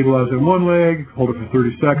to stabilize on one leg, hold it for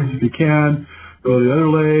 30 seconds if you can, go to the other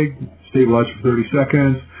leg, stabilize for 30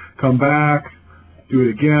 seconds, come back, do it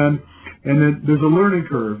again. And then there's a learning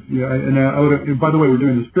curve. And by the way, we're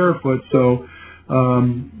doing this barefoot, so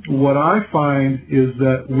what I find is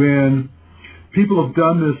that when people have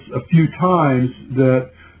done this a few times, that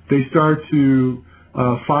they start to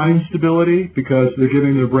find stability because they're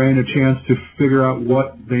giving their brain a chance to figure out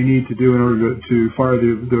what they need to do in order to fire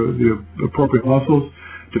the appropriate muscles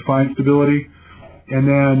to find stability. And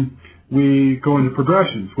then we go into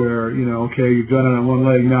progressions where, okay, you've done it on one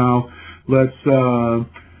leg now, let's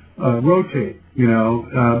rotate,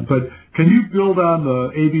 but Can you build on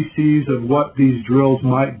the ABCs of what these drills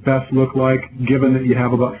might best look like, given that you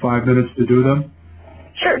have about 5 minutes to do them?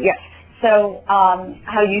 Sure, yes. So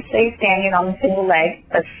how you say standing on the single leg,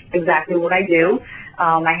 that's exactly what I do.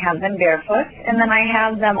 I have them barefoot, and then I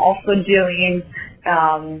have them also doing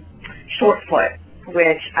short foot,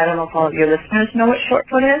 which I don't know if all of your listeners know what short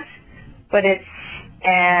foot is, but it's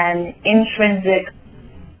an intrinsic,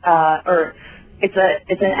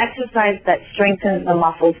 it's an exercise that strengthens the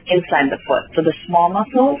muscles inside the foot, so the small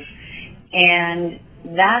muscles, and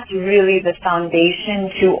that's really the foundation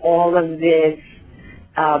to all of this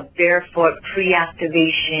barefoot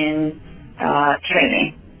pre-activation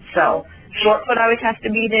training. So short foot always has to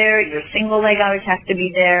be there, your single leg always has to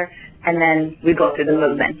be there, and then we go through the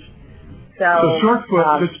movements. So short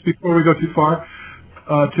foot, just before we go too far,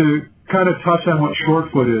 to kind of touch on what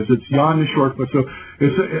short foot is. It's yawning short foot. So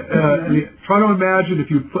it's try to imagine if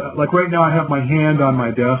you, like right now I have my hand on my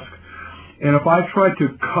desk, and if I try to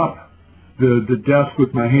cup the desk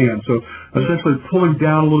with my hand, so essentially pulling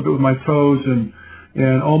down a little bit with my toes and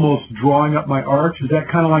almost drawing up my arch, is that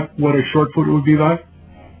kind of like what a short foot would be like?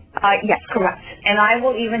 Yes, correct. And I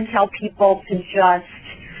will even tell people to just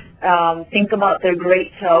think about their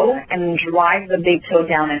great toe and drive the big toe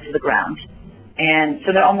down into the ground. And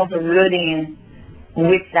so they're almost rooting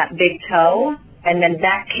with that big toe, and then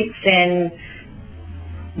that kicks in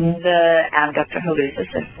the abductor hallucis,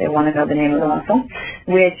 if they want to know the name of the muscle,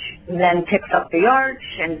 which then picks up the arch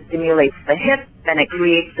and stimulates the hip, and it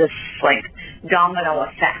creates this like domino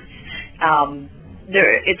effect.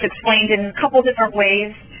 It's explained in a couple different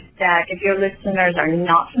ways that if your listeners are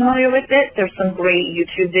not familiar with it, there's some great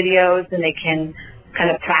YouTube videos and they can kind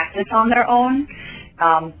of practice on their own.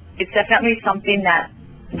 It's definitely something that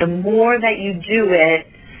the more that you do it,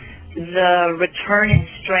 the return in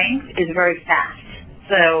strength is very fast.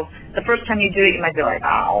 So the first time you do it, you might be like,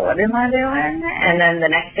 oh, what am I doing? And then the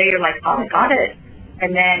next day you're like, oh, I got it.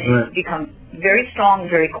 And then it becomes very strong,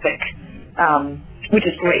 very quick, which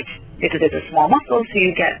is great because it's a small muscle, so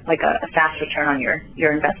you get like a fast return on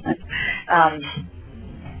your investment.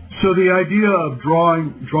 So the idea of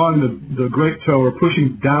drawing the great toe or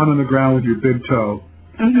pushing down on the ground with your big toe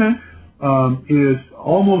is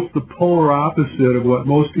almost the polar opposite of what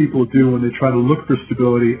most people do when they try to look for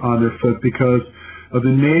stability on their foot, because of the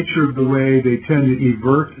nature of the way they tend to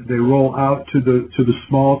evert. They roll out to the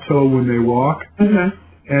small toe when they walk, and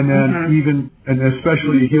then and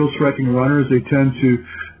especially heel striking runners, they tend to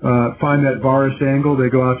find that varus angle. They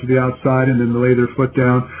go out to the outside and then lay their foot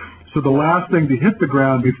down. So the last thing to hit the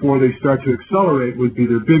ground before they start to accelerate would be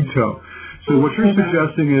their big toe. So what you're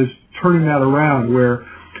suggesting is turning that around, where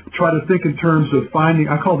try to think in terms of finding,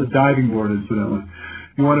 I call it the diving board, incidentally.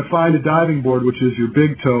 You want to find a diving board, which is your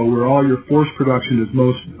big toe, where all your force production is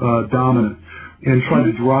most dominant, and try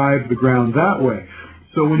to drive the ground that way.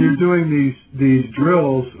 So when you're doing these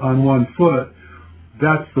drills on one foot,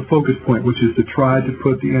 that's the focus point, which is to try to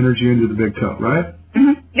put the energy into the big toe, right?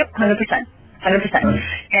 Yep, 100%. 100%. Right.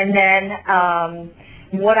 And then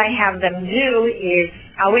what I have them do is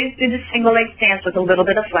always do the single leg stance with a little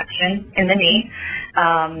bit of flexion in the knee,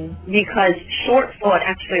 because short foot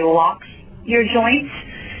actually locks your joints.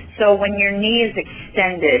 So when your knee is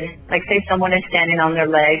extended, like say someone is standing on their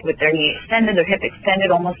leg with their knee extended, their hip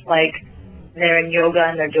extended, almost like they're in yoga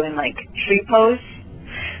and they're doing like tree pose,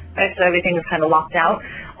 right? So everything is kind of locked out.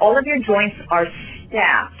 All of your joints are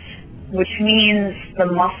stacked, which means the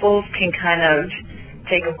muscles can kind of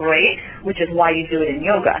take a break, which is why you do it in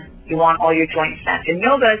yoga. You want all your joints stacked in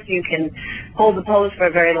yoga so you can hold the pose for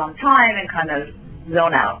a very long time and kind of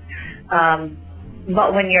zone out.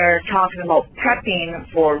 But when you're talking about prepping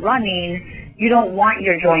for running, you don't want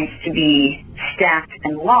your joints to be stacked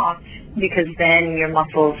and locked, because then your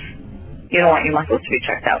muscles, you don't want your muscles to be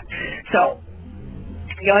checked out. So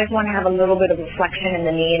you always want to have a little bit of a flexion in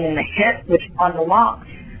the knee and in the hip, which unlocks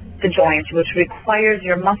the joints, which requires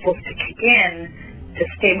your muscles to kick in to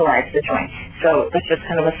stabilize the joints. So that's just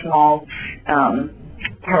kind of a small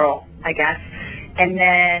pearl, I guess. And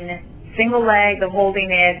then single leg, the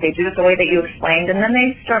holding it, they do it the way that you explained, and then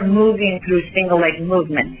they start moving through single leg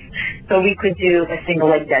movements. So we could do a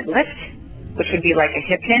single leg deadlift, which would be like a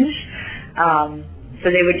hip hinge.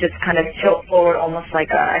 So they would just kind of tilt forward almost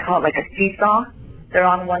like I call it like a seesaw. They're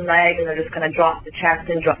on one leg and they're just going to drop the chest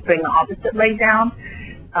and bring the opposite leg down.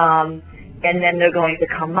 And then they're going to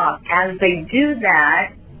come up. As they do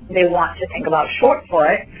that, they want to think about short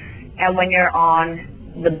foot, and when you're on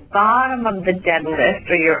the bottom of the deadlift,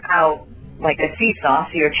 or you're out like a seesaw,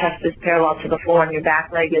 so your chest is parallel to the floor and your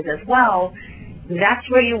back leg is as well, that's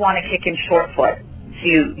where you want to kick in short foot. So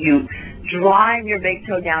you drive your big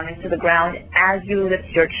toe down into the ground as you lift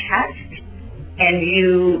your chest, and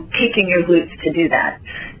you kicking your glutes to do that.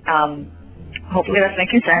 Hopefully that's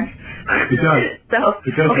making sense. It does.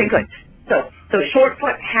 Okay, good. So short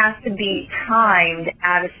foot has to be timed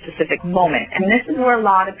at a specific moment, and this is where a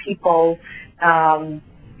lot of people,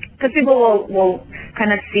 because people will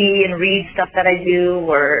kind of see and read stuff that I do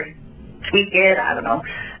or tweak it. I don't know.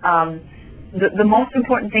 The most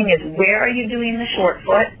important thing is, where are you doing the short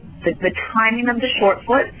foot, the timing of the short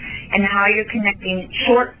foot, and how you're connecting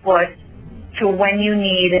short foot to when you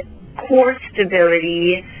need core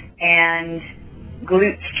stability and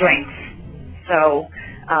glute strength. So,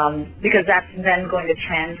 because that's then going to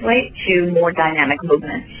translate to more dynamic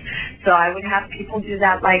movements. So I would have people do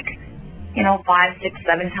that 5, 6,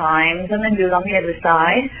 7 times, and then do it on the other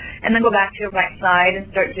side, and then go back to your right side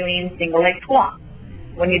and start doing single leg squat.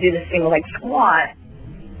 When you do the single leg squat,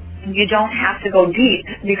 you don't have to go deep,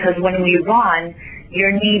 because when you run,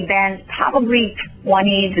 your knee bends probably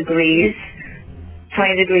 20 degrees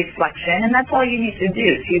flexion, and that's all you need to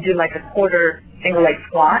do. So you do like a quarter single leg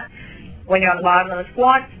squat. When you're on the bottom of the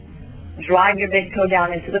squat, drive your big toe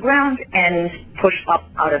down into the ground and push up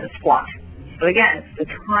out of the squat. So again, it's the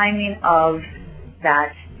timing of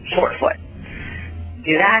that short foot.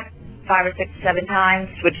 Do that 5 or 6, 7 times,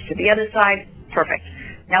 switch to the other side, perfect.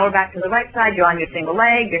 Now we're back to the right side, you're on your single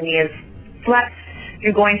leg, your knee is flexed.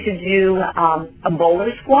 You're going to do a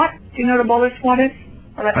bowler squat. Do you know what a bowler squat is?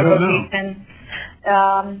 I don't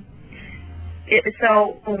know.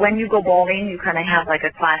 So when you go bowling, you kind of have like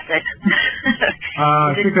a classic.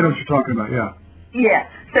 I think I know what you're talking about, yeah. Yeah.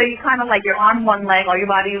 So you kind of you're on one leg, all your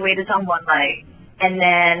body weight is on one leg, and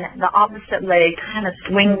then the opposite leg kind of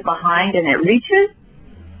swings behind and it reaches.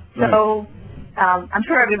 So I'm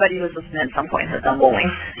sure everybody who's listening at some point has done bowling.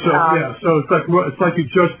 So it's like you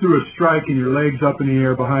just threw a strike and your legs up in the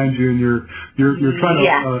air behind you, and you're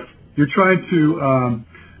trying to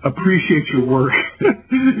appreciate your work.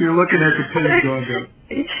 You're looking at the pin going down.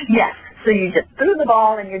 Yes. So you just threw the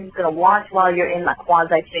ball, and you're just going to watch while you're in the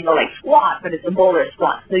quasi single leg squat, but it's a bowler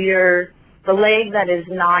squat. So the leg that is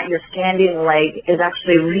not your standing leg is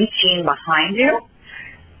actually reaching behind you.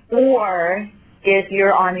 Or if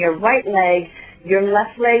you're on your right leg, your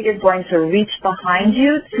left leg is going to reach behind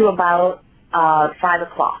you to about 5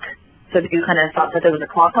 o'clock. So if you kind of thought that there was a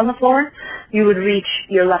clock on the floor, you would reach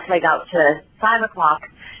your left leg out to 5 o'clock.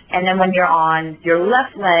 And then when you're on your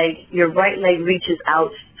left leg, your right leg reaches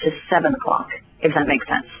out to 7 o'clock, if that makes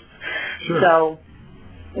sense. Sure. So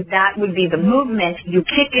that would be the movement. You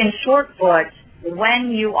kick in short foot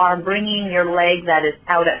when you are bringing your leg that is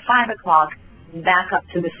out at 5 o'clock back up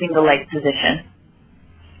to the single leg position.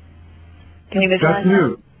 Can you visualize that? That's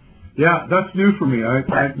new. Yeah, that's new for me. I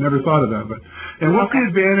never thought of that. And what's the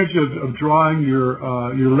advantage of drawing your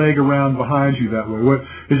leg around behind you that way? What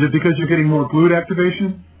is it, because you're getting more glute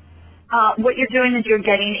activation? What you're doing is you're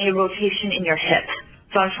getting a rotation in your hip.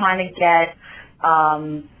 So I'm trying to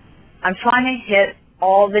hit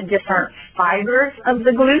all the different fibers of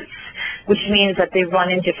the glutes, which means that they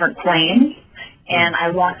run in different planes, and I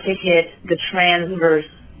want to hit the transverse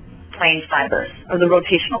plane fibers, or the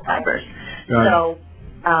rotational fibers. So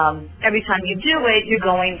every time you do it, you're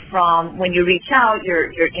going from, when you reach out,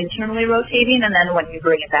 you're internally rotating, and then when you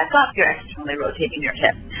bring it back up, you're externally rotating your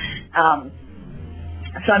hip.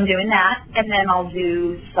 So I'm doing that, and then I'll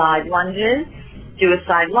do side lunges, do a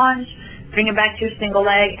side lunge, bring it back to your single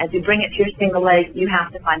leg. As you bring it to your single leg, you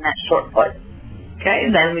have to find that short foot. Okay,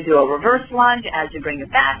 and then we do a reverse lunge. As you bring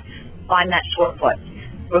it back, find that short foot.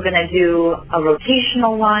 We're going to do a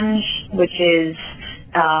rotational lunge, which is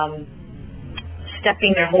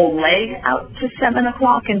stepping your whole leg out to 7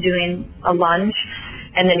 o'clock and doing a lunge,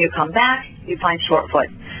 and then you come back, you find short foot.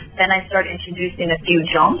 Then I start introducing a few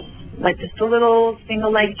jumps, like just a little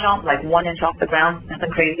single leg jump, like 1 inch off the ground,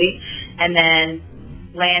 nothing crazy, and then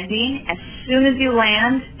landing. As soon as you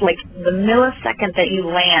land, like the millisecond that you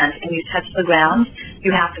land and you touch the ground,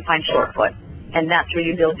 you have to find short foot, and that's where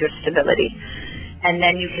you build your stability. And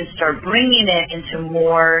then you can start bringing it into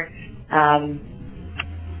more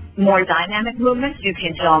dynamic movements. You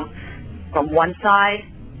can jump from one side,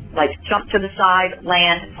 like jump to the side,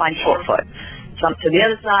 land, find short foot. Jump to the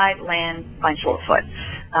other side, land, find short foot.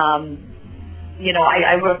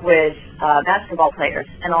 I work with basketball players,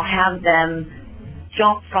 and I'll have them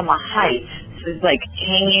jump from a height, so it's like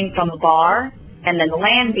hanging from a bar, and then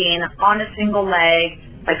landing on a single leg,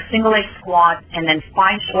 like single leg squat, and then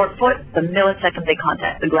find short foot the millisecond they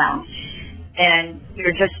contact the ground. And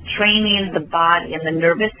you're just training the body and the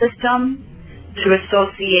nervous system to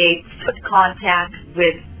associate foot contact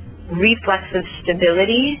with reflexive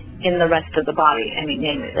stability in the rest of the body. I mean,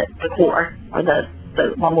 namely the core or the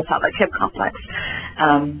lumbar-pelvic hip complex.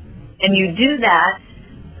 And you do that,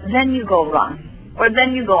 then you go run, or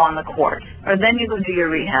then you go on the court, or then you go do your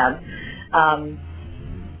rehab,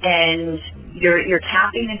 and you're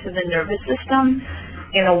tapping into the nervous system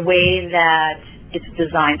in a way that it's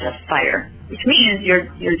designed to fire, which means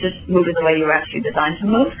you're just moving the way you were actually designed to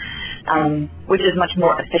move, which is much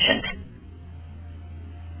more efficient.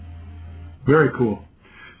 Very cool.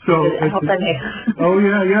 So I hope that makes sense. Oh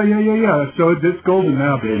yeah. So it's golden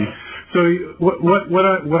now, baby. So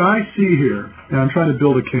what I see here, and I'm trying to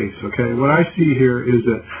build a case, okay? What I see here is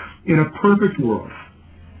that in a perfect world,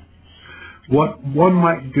 what one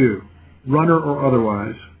might do, runner or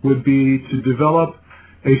otherwise, would be to develop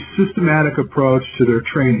a systematic approach to their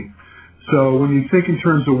training. So when you think in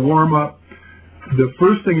terms of warm-up, the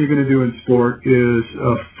first thing you're going to do in sport is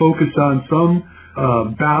focus on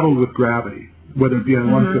some battle with gravity, whether it be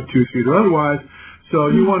on 1 foot, 2 feet, or otherwise. So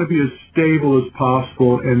you want to be as stable as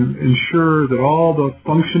possible and ensure that all the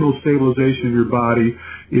functional stabilization of your body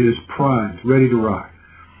is primed, ready to rock.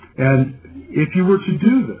 And if you were to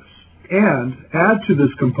do this and add to this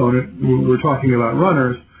component, we're talking about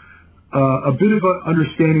runners, a bit of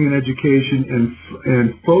understanding and education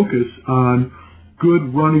and focus on good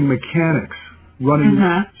running mechanics, running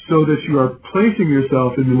so that you are placing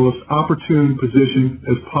yourself in the most opportune position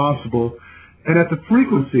as possible and at the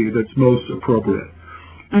frequency that's most appropriate.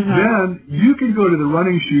 Then you can go to the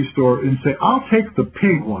running shoe store and say, I'll take the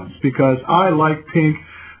pink ones because I like pink.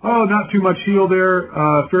 Oh, not too much heel there,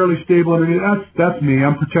 fairly stable underneath. That's me.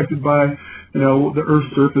 I'm protected by, the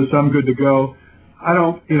Earth's surface. I'm good to go. I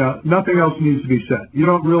don't, nothing else needs to be said. You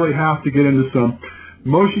don't really have to get into some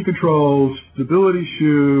motion controls, stability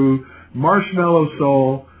shoe, marshmallow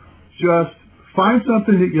sole. Just find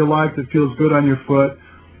something that you like that feels good on your foot.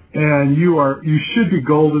 And you should be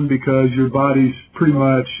golden because your body's pretty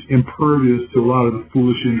much impervious to a lot of the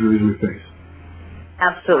foolish injuries we face.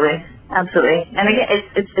 Absolutely. And again,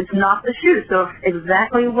 it's not the shoe. So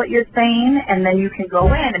exactly what you're saying, and then you can go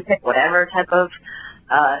in and pick whatever type of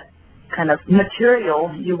kind of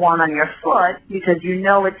material you want on your foot because you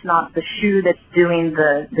know it's not the shoe that's doing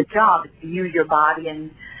the job. It's you, your body,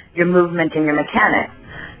 and your movement and your mechanics.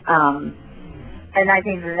 And I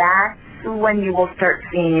think that's when you will start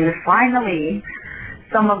seeing finally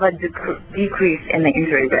some of a decrease in the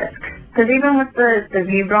injury risk. Because even with the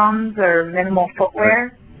Vibrams or minimal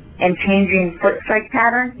footwear and changing foot strike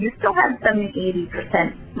patterns, you still have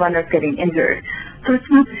 70-80% runners getting injured. So it's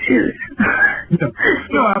not the shoes.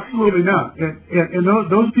 No, absolutely not. And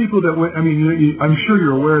those people that went, I'm sure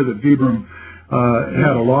you're aware that Vibram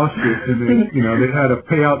had a lawsuit and they had to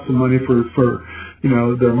pay out some money for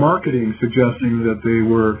their marketing suggesting that they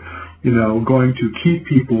were going to keep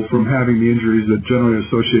people from having the injuries that generally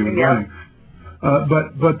associate with running.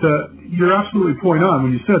 But you're absolutely point on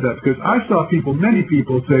when you said that because I saw many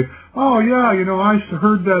people say, oh yeah, I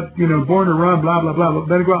heard that, born to run, blah, blah, blah, but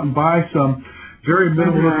then go out and buy some very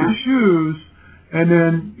minimalistic shoes and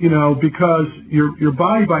then, because your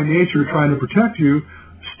body by nature trying to protect you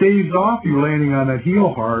staves off you landing on that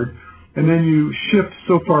heel hard. And then you shift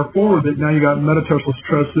so far forward that now you got metatarsal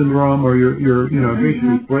stress syndrome, or you're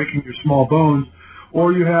basically breaking your small bones,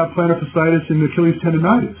 or you have plantar fasciitis and Achilles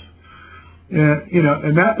tendonitis,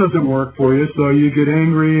 and that doesn't work for you. So you get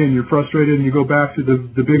angry and you're frustrated, and you go back to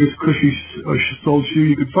the biggest cushy soled shoe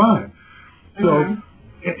you could find. So,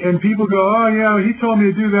 and people go, oh yeah, he told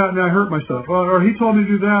me to do that and I hurt myself, or he told me to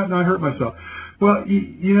do that and I hurt myself. Well,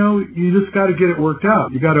 you just got to get it worked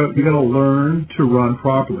out. You got to learn to run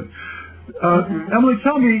properly. Emily,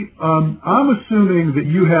 tell me, I'm assuming that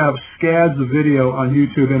you have scads of video on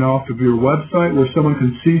YouTube and off of your website where someone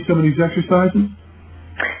can see some of these exercises?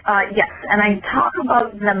 Yes, and I talk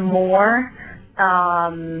about them more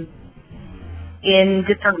in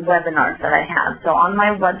different webinars that I have. So on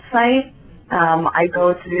my website, I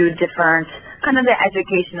go through different, kind of the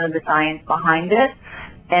education of the science behind it,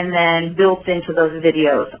 and then built into those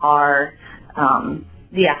videos are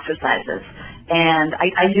the exercises. And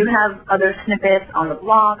I do have other snippets on the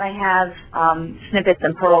blog. I have snippets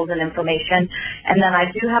and pearls and information. And then I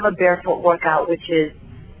do have a barefoot workout, which is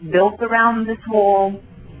built around this whole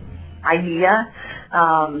idea,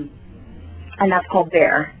 and that's called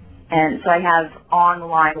Bare. And so I have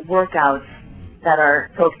online workouts that are,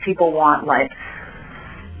 so if people want like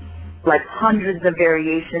hundreds of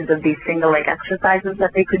variations of these single leg exercises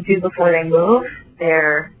that they could do before they move,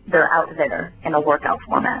 they're out there in a workout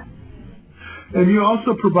format. And you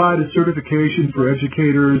also provide a certification for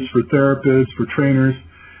educators, for therapists, for trainers,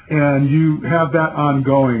 and you have that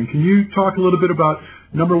ongoing. Can you talk a little bit about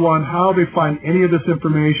number one, how they find any of this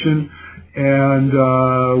information, and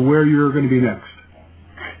where you're going to be next.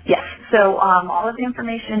 Yes. So all of the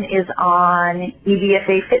information is on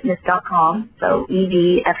edfafitness.com. So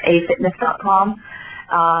edfafitness.com.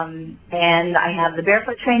 And I have the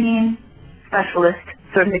Barefoot Training Specialist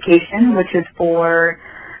certification, which is for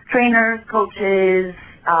trainers, coaches,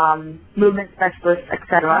 movement specialists,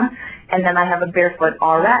 etc. And then I have a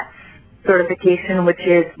BarefootRx certification, which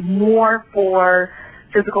is more for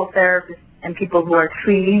physical therapists and people who are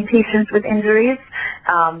treating patients with injuries.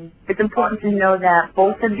 It's important to know that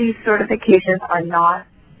both of these certifications are not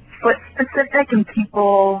foot specific, and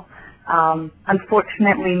people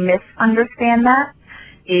unfortunately misunderstand that.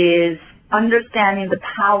 Is understanding the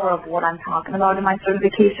power of what I'm talking about in my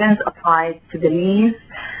certifications applies to the knees,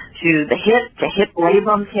 to the hip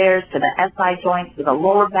labrum tears, to the SI joints, to the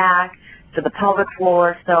lower back, to the pelvic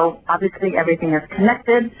floor. So obviously everything is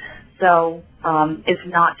connected. So it's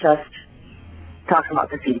not just talking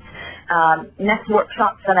about the feet. Next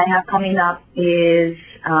workshops that I have coming up is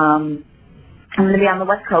I'm going to be on the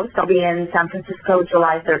West Coast. I'll be in San Francisco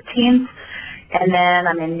July 13th, and then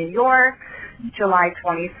I'm in New York July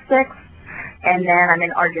 26th, and then I'm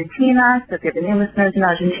in Argentina, so if you have any listeners in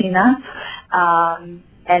Argentina.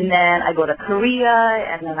 And then I go to Korea,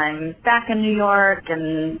 and then I'm back in New York,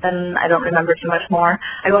 and then I don't remember too much more.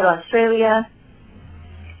 I go to Australia.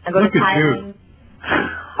 I go to Thailand.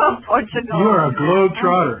 Portugal. You are a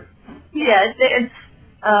globetrotter. Yes, it's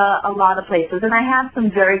a lot of places. And I have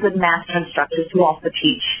some very good master instructors who also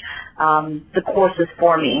teach the courses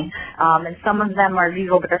for me. And some of them are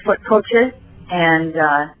Vivo Barefoot coaches. And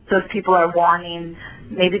those people are wanting,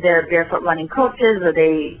 maybe they're barefoot running coaches, or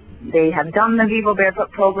they have done the Vivo Barefoot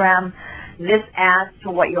program. This adds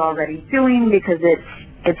to what you're already doing, because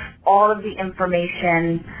it's all of the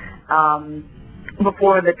information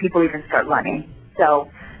before the people even start running. So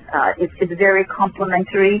it's very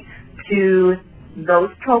complementary to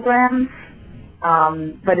those programs,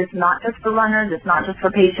 but it's not just for runners, it's not just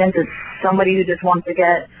for patients, it's somebody who just wants to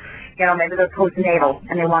get, maybe they're postnatal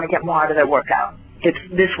and they want to get more out of their workout.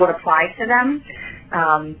 This would apply to them,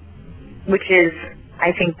 which is,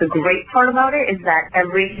 I think, the great part about it is that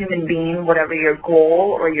every human being, whatever your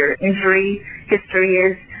goal or your injury history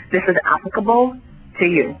is, this is applicable to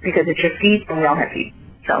you, because it's your feet and we all have feet.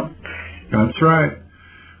 So that's right.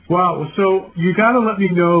 Wow. So you got to let me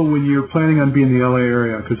know when you're planning on being in the LA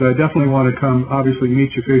area, because I definitely want to come, obviously, meet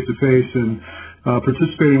you face to face and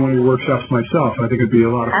participate in one of your workshops myself. I think it'd be a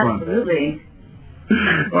lot of fun. Absolutely.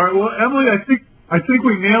 All right. Well, Emily, I think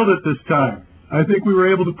we nailed it this time. I think we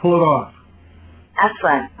were able to pull it off.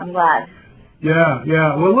 Excellent. I'm glad.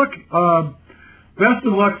 Yeah. Well, look, best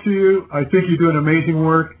of luck to you. I think you're doing amazing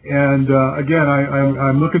work. And, again,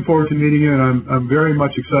 I'm looking forward to meeting you, and I'm very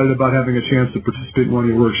much excited about having a chance to participate in one of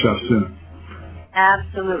your workshops soon.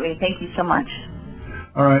 Absolutely. Thank you so much.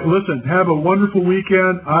 All right. Listen, have a wonderful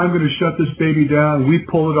weekend. I'm going to shut this baby down. We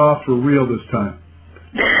pull it off for real this time.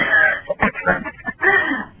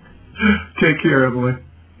 Take care, Emily.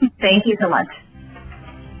 Thank you so much.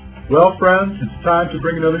 Well, friends, it's time to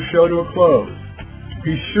bring another show to a close.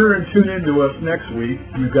 Be sure and tune in to us next week.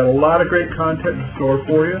 We've got a lot of great content in store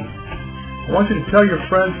for you. I want you to tell your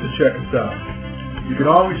friends to check us out. You can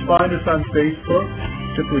always find us on Facebook.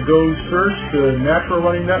 Simply go search the Natural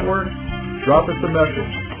Running Network. Drop us a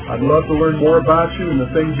message. I'd love to learn more about you and the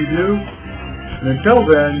things you do. And until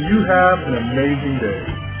then, you have an amazing day.